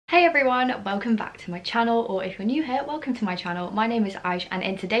Hey everyone, welcome back to my channel, or if you're new here, welcome to my channel. My name is Aish, and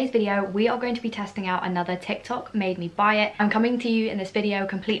in today's video we are going to be testing out another TikTok made me buy it. I'm coming to you in this video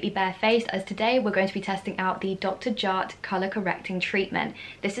completely barefaced, as today we're going to be testing out the Dr. Jart color correcting treatment.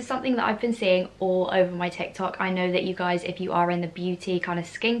 This is something that I've been seeing all over my TikTok. I know that you guys, if you are in the beauty kind of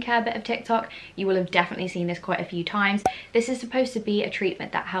skincare bit of TikTok, you will have definitely seen this quite a few times. This is supposed to be a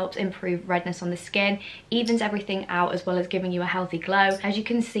treatment that helps improve redness on the skin, evens everything out, as well as giving you a healthy glow. As you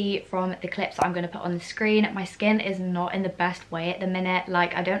can see from the clips that I'm going to put on the screen, my skin is not in the best way at the minute.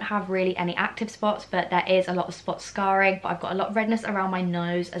 Like, I don't have really any active spots, but there is a lot of spot scarring. But I've got a lot of redness around my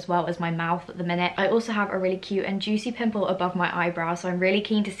nose as well as my mouth at the minute. I also have a really cute and juicy pimple above my eyebrow, so I'm really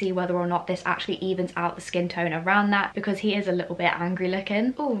keen to see whether or not this actually evens out the skin tone around that, because he is a little bit angry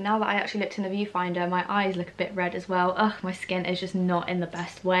looking. Oh, now that I actually looked in the viewfinder, my eyes look a bit red as well. Ugh, my skin is just not in the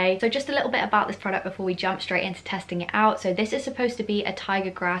best way. So just a little bit about this product before we jump straight into testing it out. So this is supposed to be a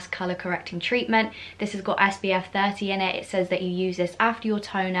tiger grass color correcting treatment. This has got SPF 30 in it. It says that you use this after your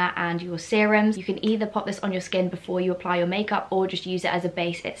toner and your serums. You can either pop this on your skin before you apply your makeup or just use it as a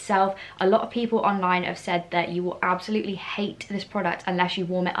base itself. A lot of people online have said that you will absolutely hate this product unless you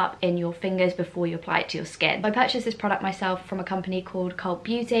warm it up in your fingers before you apply it to your skin. So I purchased this product myself from a company called Cult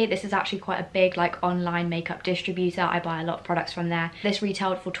Beauty. This is actually quite a big like online makeup distributor. I buy a lot of products from there. This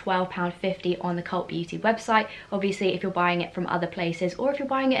retailed for £12.50 on the Cult Beauty website. Obviously, if you're buying it from other places or if you're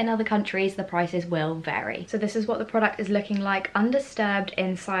buying it in other countries, the prices will vary. So this is what the product is looking like undisturbed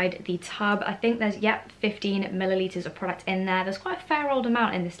inside the tub. I think there's, yep, 15 milliliters of product in there. There's quite a fair old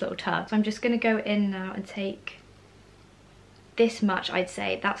amount in this little tub. So I'm just going to go in now and take this much. I'd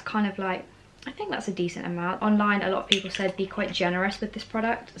say that's kind of like, I think that's a decent amount. Online, a lot of people said be quite generous with this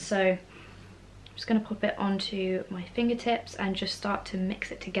product. So I'm just going to pop it onto my fingertips and just start to mix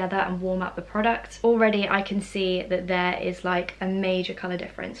it together and warm up the product. Already I can see that there is like a major colour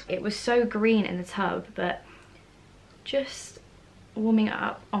difference. It was so green in the tub, but just warming it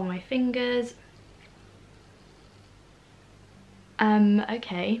up on my fingers.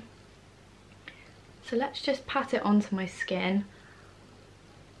 Okay. So let's just pat it onto my skin.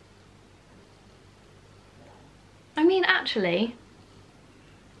 I mean, actually,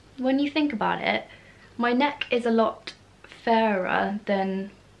 when you think about it, my neck is a lot fairer than,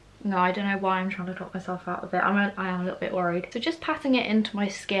 no, I don't know why I'm trying to talk myself out of it. I am a little bit worried. So just patting it into my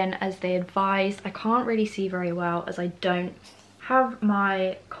skin as they advised. I can't really see very well as I don't have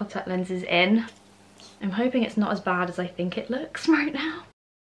my contact lenses in. I'm hoping it's not as bad as I think it looks right now.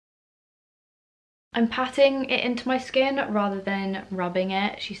 I'm patting it into my skin rather than rubbing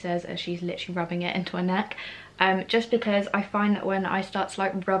it, she says, as she's literally rubbing it into her neck. Just because I find that when I start to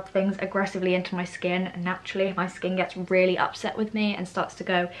like rub things aggressively into my skin, naturally my skin gets really upset with me and starts to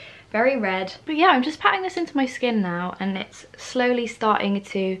go very red. But yeah, I'm just patting this into my skin now, and it's slowly starting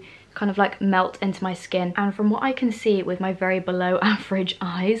to kind of like melt into my skin. And from what I can see with my very below average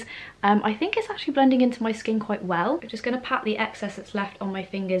eyes, I think it's actually blending into my skin quite well. I'm just going to pat the excess that's left on my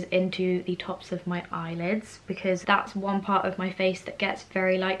fingers into the tops of my eyelids, because that's one part of my face that gets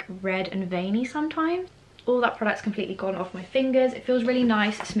very like red and veiny sometimes. All that product's completely gone off my fingers. It feels really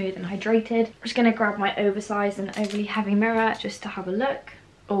nice, smooth and hydrated. I'm just going to grab my oversized and overly heavy mirror just to have a look.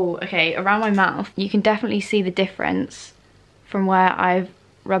 Oh, okay, around my mouth you can definitely see the difference from where I've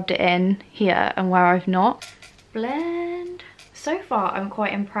rubbed it in here and where I've not. Blend. So far I'm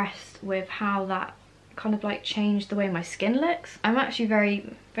quite impressed with how that kind of like changed the way my skin looks. I'm actually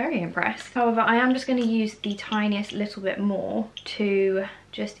very impressed. However, I am just going to use the tiniest little bit more to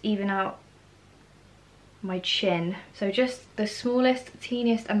just even out my chin. So just the smallest,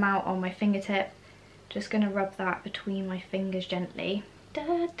 teeniest amount on my fingertip. Just going to rub that between my fingers gently. Da,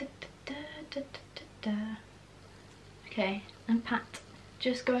 da, da, da, da, da, da. Okay, and pat.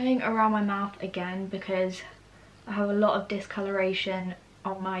 Just going around my mouth again because I have a lot of discoloration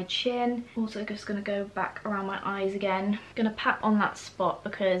on my chin. Also just going to go back around my eyes again. Going to pat on that spot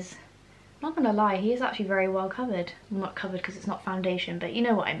because, I'm not gonna lie, he is actually very well covered. Well, not covered because it's not foundation, but you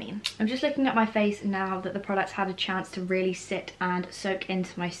know what I mean. I'm just looking at my face now that the product's had a chance to really sit and soak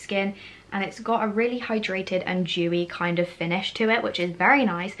into my skin, and it's got a really hydrated and dewy kind of finish to it, which is very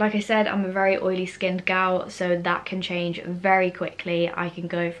nice. Like I said, I'm a very oily skinned gal, so that can change very quickly. I can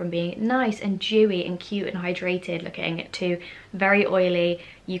go from being nice and dewy and cute and hydrated looking to very oily.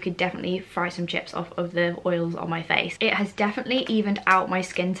 you could definitely fry some chips off of the oils on my face. It has definitely evened out my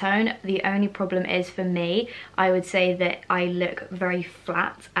skin tone. The only problem is, for me, I would say that I look very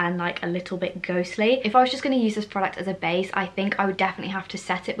flat and like a little bit ghostly. If I was just going to use this product as a base, I think I would definitely have to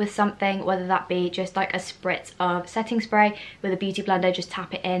set it with something, whether that be just like a spritz of setting spray with a beauty blender, just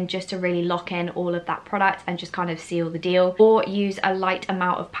tap it in just to really lock in all of that product and just kind of seal the deal, or use a light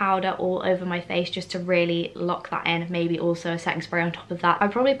amount of powder all over my face just to really lock that in. Maybe also a setting spray on top of that.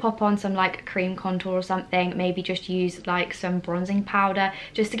 I'd probably pop on some like cream contour or something, maybe just use like some bronzing powder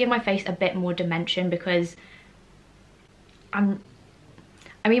just to give my face a bit more dimension, because I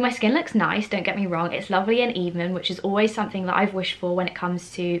mean, my skin looks nice, don't get me wrong, it's lovely and even, which is always something that I've wished for when it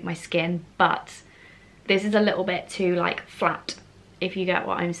comes to my skin, but this is a little bit too like flat, if you get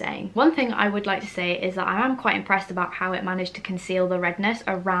what I'm saying. One thing I would like to say is that I am quite impressed about how it managed to conceal the redness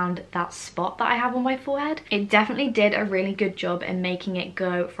around that spot that I have on my forehead. It definitely did a really good job in making it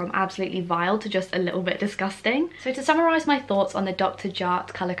go from absolutely vile to just a little bit disgusting. So to summarize my thoughts on the Dr. Jart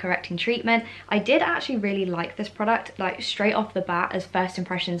color correcting treatment, I did actually really like this product. Like straight off the bat, as first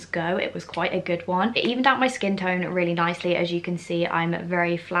impressions go, it was quite a good one. It evened out my skin tone really nicely. As you can see, I'm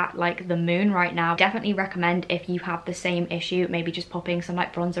very flat like the moon right now. Definitely recommend, if you have the same issue, maybe just popping some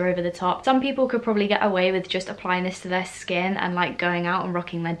like bronzer over the top. Some people could probably get away with just applying this to their skin and like going out and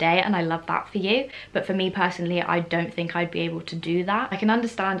rocking their day, and I love that for you, but for me personally, I don't think I'd be able to do that. I can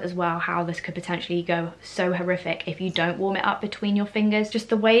understand as well how this could potentially go so horrific if you don't warm it up between your fingers. Just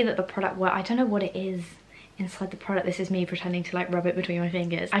the way that the product works, I don't know what it is inside the product. This is me pretending to like rub it between my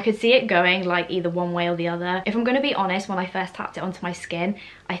fingers. I could see it going like either one way or the other. If I'm going to be honest, when I first tapped it onto my skin,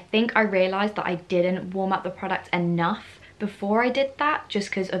 I think I realized that I didn't warm up the product enough before I did that, just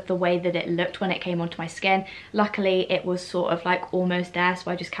because of the way that it looked when it came onto my skin. Luckily it was sort of like almost there,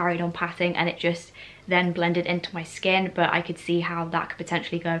 so I just carried on patting and it just then blended into my skin, but I could see how that could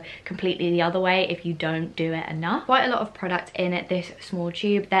potentially go completely the other way if you don't do it enough. Quite a lot of product in this small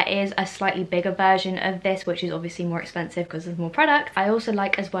tube. There is a slightly bigger version of this, which is obviously more expensive because there's more product. I also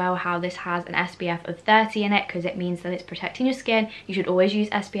like as well how this has an SPF of 30 in it, because it means that it's protecting your skin. You should always use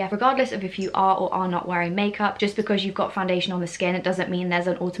SPF regardless of if you are or are not wearing makeup. Just because you've got foundation on the skin, it doesn't mean there's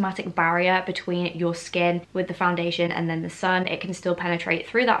an automatic barrier between your skin with the foundation and then the sun. It can still penetrate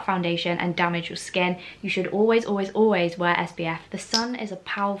through that foundation and damage your skin. You should always wear SPF. The sun is a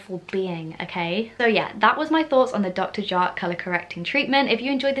powerful being, okay? So yeah, that was my thoughts on the Dr. Jart color correcting treatment. If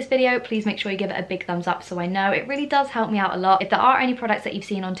you enjoyed this video, please make sure you give it a big thumbs up so I know. It really does help me out a lot. If there are any products that you've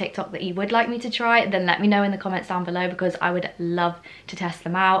seen on TikTok that you would like me to try, then let me know in the comments down below, because I would love to test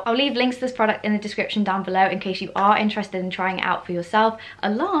them out. I'll leave links to this product in the description down below in case you are interested in trying it out for yourself,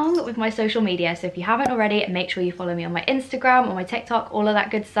 along with my social media. So if you haven't already, make sure you follow me on my Instagram or my TikTok, all of that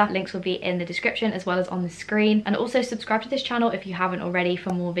good stuff. Links will be in the description as well as on the screen. And also subscribe to this channel if you haven't already for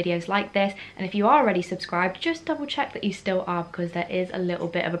more videos like this. And if you are already subscribed, just double check that you still are, because there is a little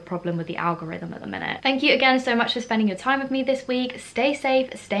bit of a problem with the algorithm at the minute. Thank you again so much for spending your time with me this week. Stay safe,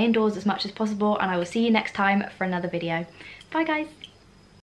 stay indoors as much as possible, and I will see you next time for another video. Bye guys.